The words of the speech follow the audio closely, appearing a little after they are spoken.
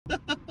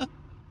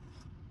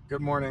Good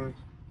morning.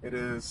 It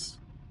is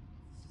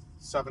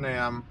 7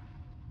 a.m.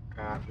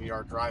 and we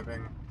are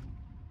driving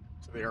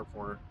to the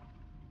airport.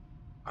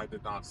 I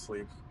did not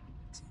sleep.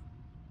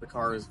 The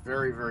car is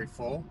very, very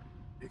full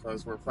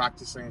because we're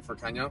practicing for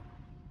Kenya,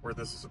 where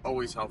this is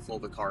always how full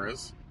the car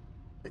is,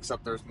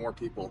 except there's more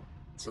people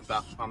with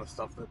that kind of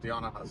stuff that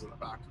Diana has in the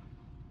back.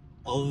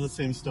 All of the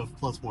same stuff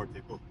plus more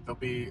people. There'll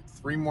be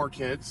 3 more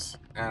kids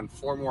and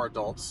 4 more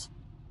adults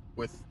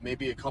with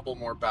maybe a couple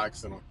more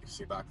bags than what you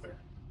see back there.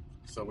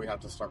 So we have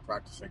to start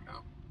practicing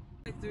now.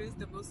 There is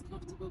the most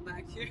comfortable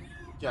back here.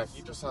 Yeah,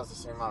 he just has the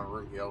same amount of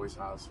room he always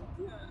has.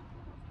 Yeah.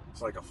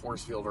 It's like a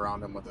force field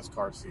around him with his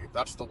car seat.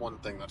 That's the one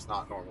thing that's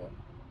not normal.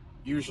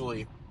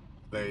 Usually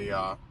they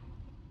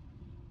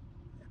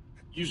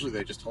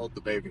just hold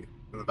the baby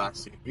in the back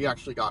seat. We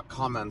actually got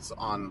comments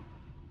on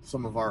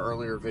some of our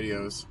earlier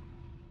videos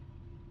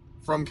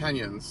from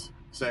Kenyans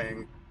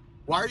saying,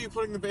 "Why are you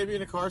putting the baby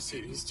in a car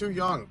seat? He's too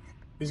young.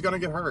 He's gonna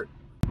get hurt."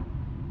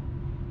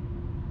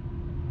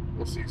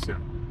 We'll see you soon.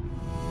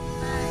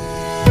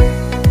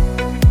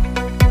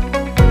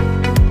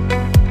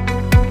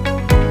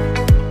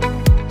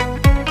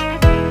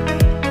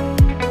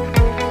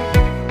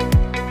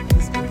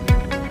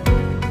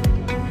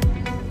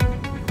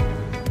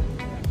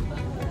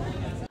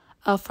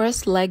 Our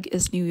first leg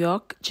is New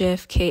York,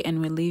 JFK, and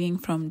we're leaving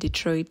from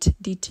Detroit,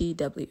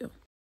 DTW.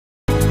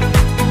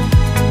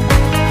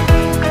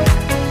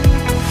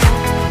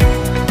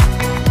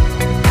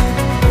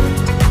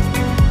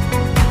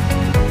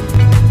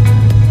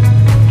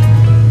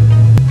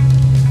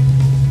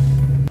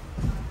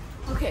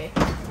 Okay,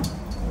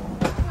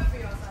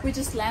 we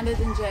just landed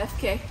in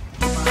JFK.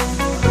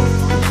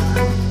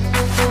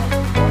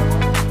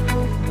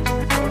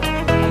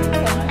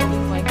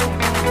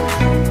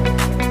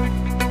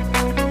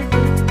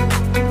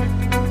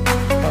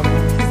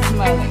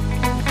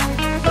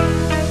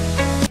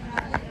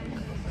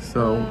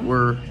 So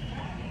we're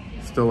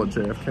still at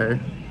JFK.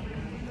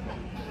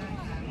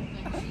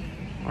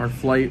 Our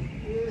flight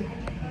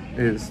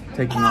is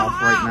taking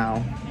off right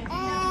now.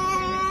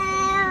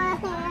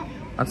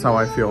 That's how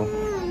I feel.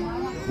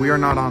 We are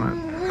not on it.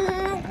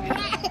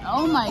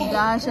 Oh my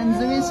gosh, and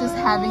Zuri's just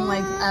having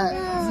like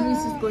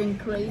Zuri's just going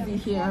crazy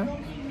here.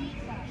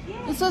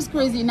 It's just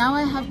crazy. Now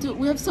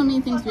we have so many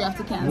things we have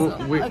to cancel.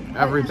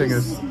 Everything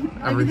is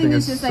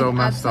just so like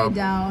messed upside up.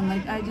 down.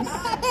 Like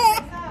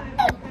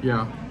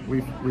Yeah,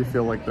 we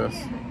feel like this.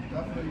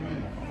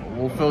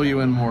 We'll fill you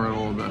in more in a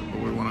little bit,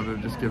 but we wanted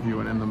to just give you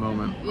an in the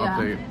moment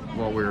update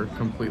while we're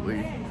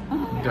completely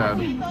dead.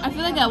 I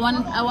feel like I want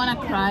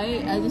to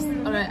cry. I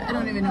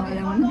don't even know what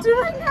I want to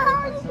do right now.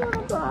 I just want to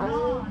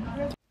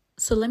cry.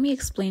 So let me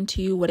explain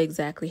to you what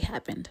exactly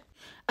happened.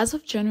 As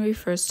of January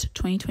 1st,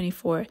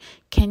 2024,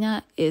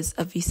 Kenya is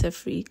a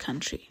visa-free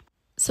country.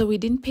 So we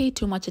didn't pay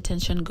too much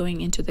attention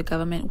going into the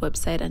government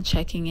website and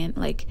checking in,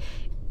 like,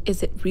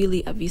 is it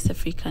really a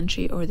visa-free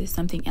country or there's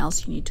something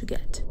else you need to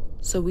get?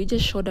 So we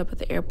just showed up at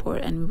the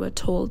airport and we were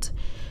told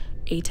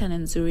Eitan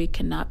and Zuri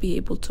cannot be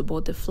able to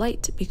board the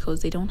flight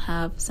because they don't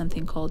have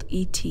something called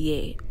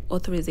ETA,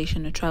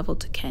 authorization to travel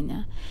to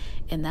Kenya.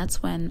 And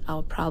that's when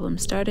our problem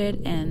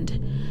started and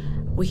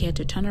we had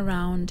to turn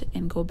around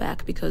and go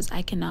back because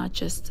I cannot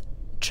just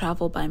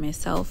travel by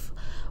myself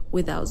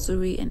without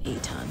Zuri and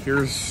Eitan.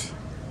 Here's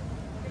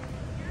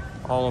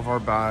all of our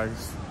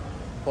bags,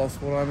 plus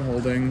what I'm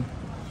holding,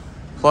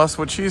 plus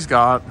what she's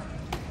got,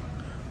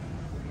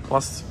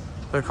 plus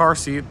the car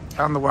seat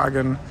and the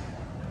wagon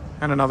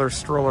and another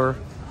stroller.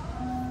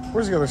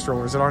 Where's the other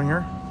stroller? Is it on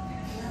here?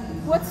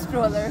 What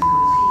stroller?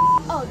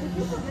 Oh, did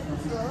you forget the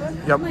stroller?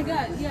 Yep. Oh my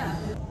god, yeah.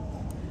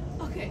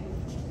 Okay.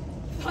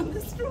 On the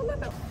stroller.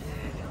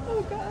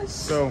 Oh gosh.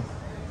 So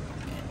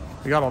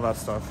we got all that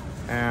stuff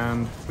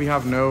and we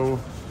have no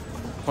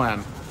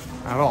plan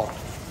at all.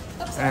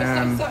 Oh, sorry.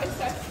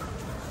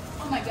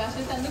 Oh my gosh,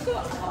 look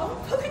at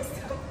all police.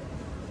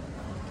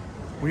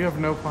 We have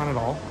no plan at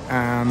all,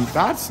 and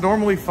that's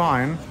normally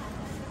fine.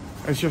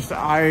 It's just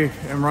I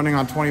am running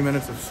on 20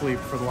 minutes of sleep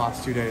for the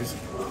last 2 days,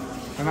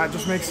 and that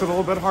just makes it a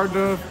little bit hard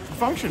to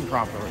function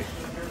properly.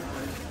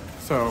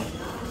 So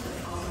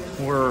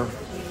we're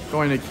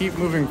going to keep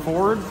moving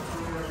forward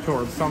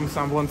towards some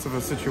semblance of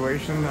a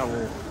situation that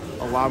will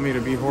allow me to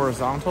be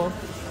horizontal,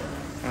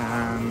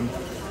 and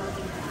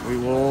we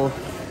will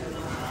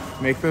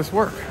make this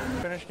work.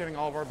 Finished getting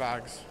all of our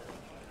bags,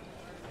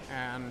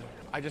 and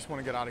I just want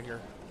to get out of here.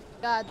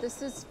 God, this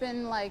has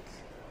been like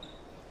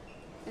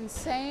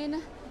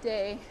insane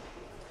day.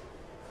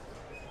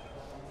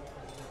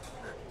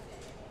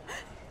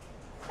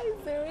 Hi,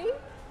 Zuri.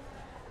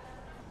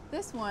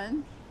 This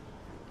one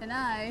and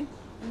I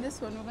and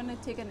this one, we're gonna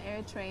take an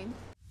air train.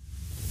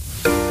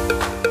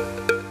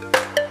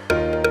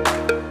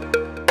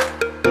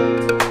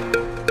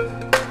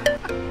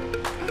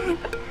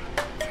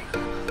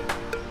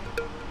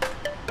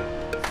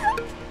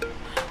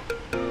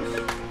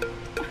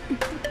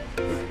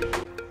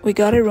 We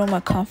got a room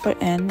at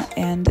Comfort Inn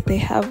and they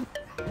have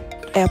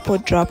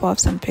airport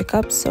drop-offs and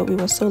pickups, so we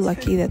were so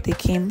lucky that they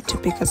came to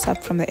pick us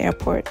up from the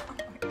airport.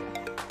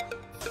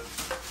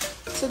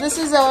 So this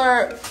is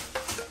our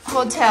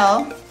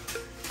hotel.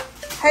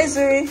 Hi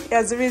Zuri.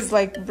 Yeah, Zuri is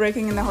like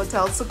breaking in the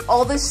hotel. So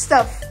all this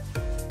stuff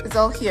is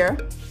all here.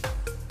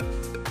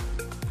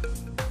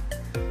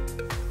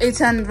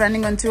 Ethan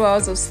running on 2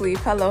 hours of sleep.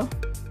 Hello.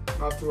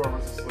 Not 2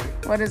 hours of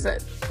sleep. What is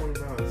it?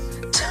 20 minutes.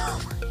 In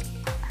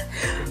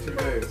 2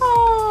 days.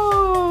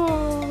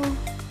 Oh.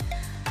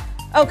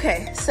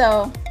 Okay,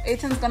 so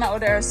Ethan's gonna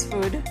order us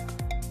food,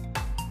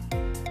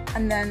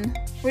 and then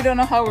we don't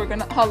know how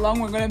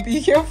long we're gonna be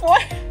here for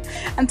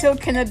until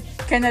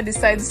Kenya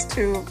decides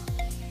to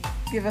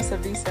give us a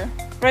visa.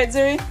 Right,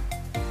 Zuri?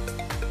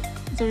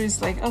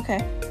 Zuri's like, okay.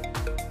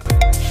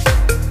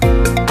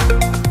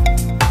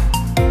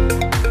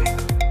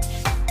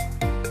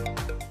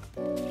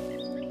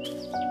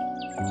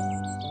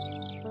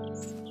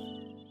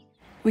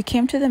 We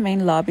came to the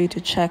main lobby to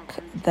check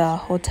the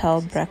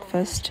hotel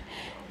breakfast,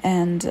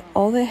 and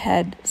all they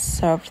had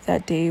served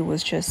that day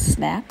was just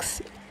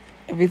snacks,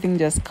 everything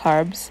just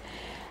carbs.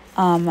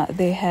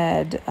 They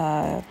had,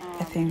 I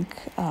think,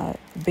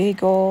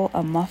 bagel,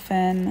 a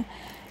muffin,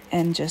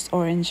 and just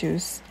orange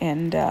juice.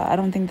 And I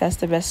don't think that's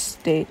the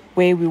best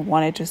way we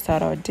wanted to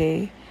start our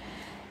day.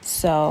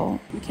 So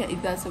we can't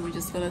eat that, so we're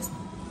just gonna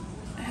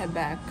head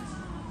back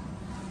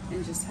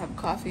and just have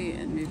coffee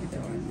and maybe the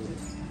orange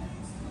juice.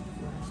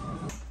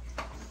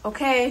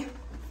 Okay,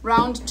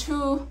 round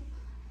 2.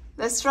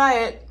 Let's try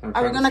it.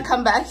 Are we gonna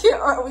come back here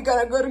or are we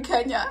gonna go to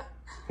Kenya?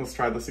 Let's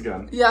try this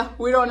again. Yeah,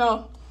 we don't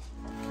know.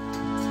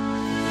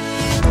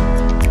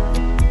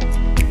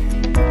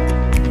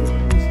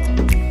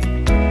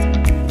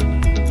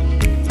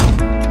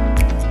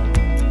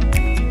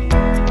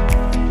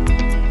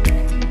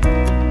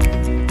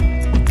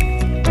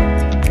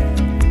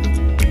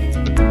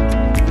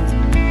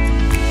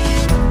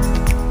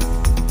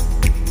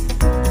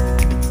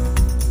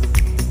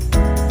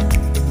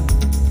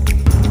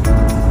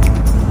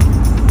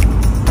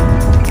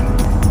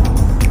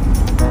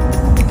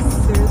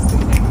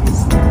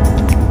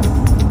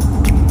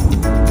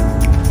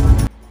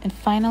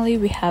 Finally,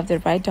 we have the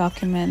right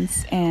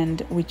documents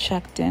and we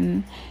checked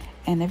in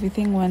and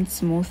everything went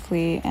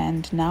smoothly,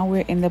 and now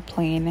we're in the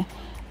plane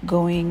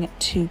going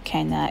to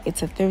Kenya.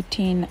 It's a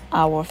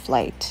 13-hour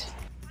flight.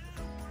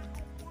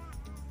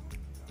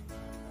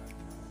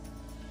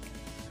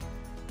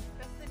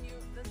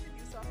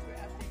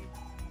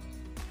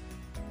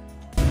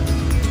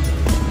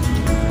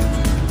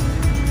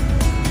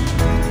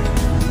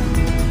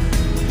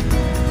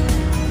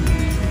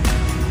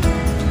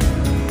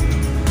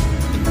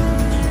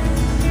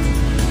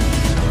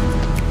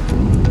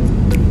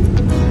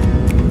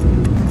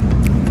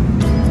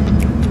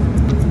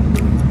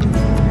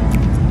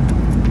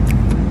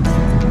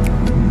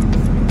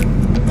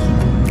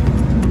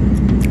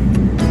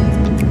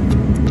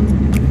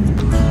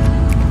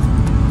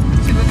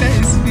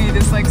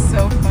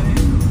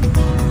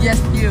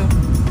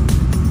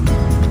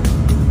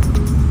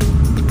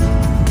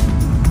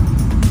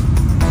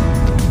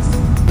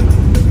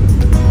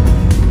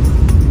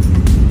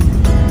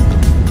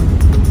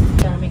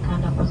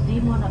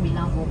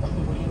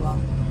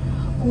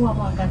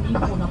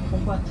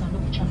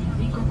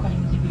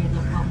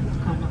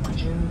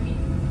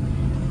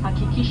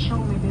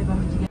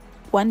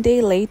 One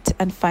day late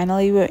and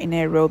finally we're in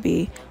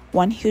Nairobi.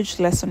 One huge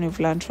lesson we've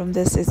learned from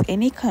this is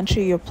any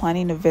country you're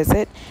planning to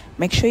visit,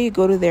 make sure you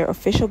go to their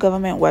official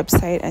government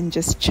website and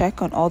just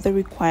check on all the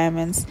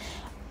requirements,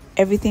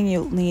 everything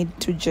you'll need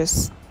to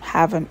just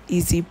have an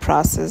easy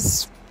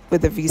process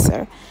with a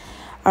visa.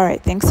 All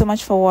right, thanks so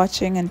much for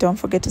watching, and don't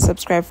forget to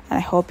subscribe. And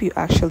I hope you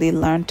actually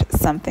learned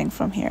something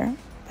from here.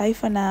 Bye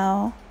for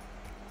now.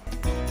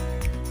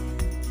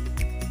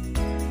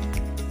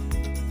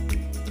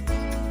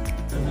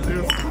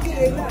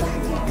 Cheers.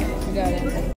 Got it.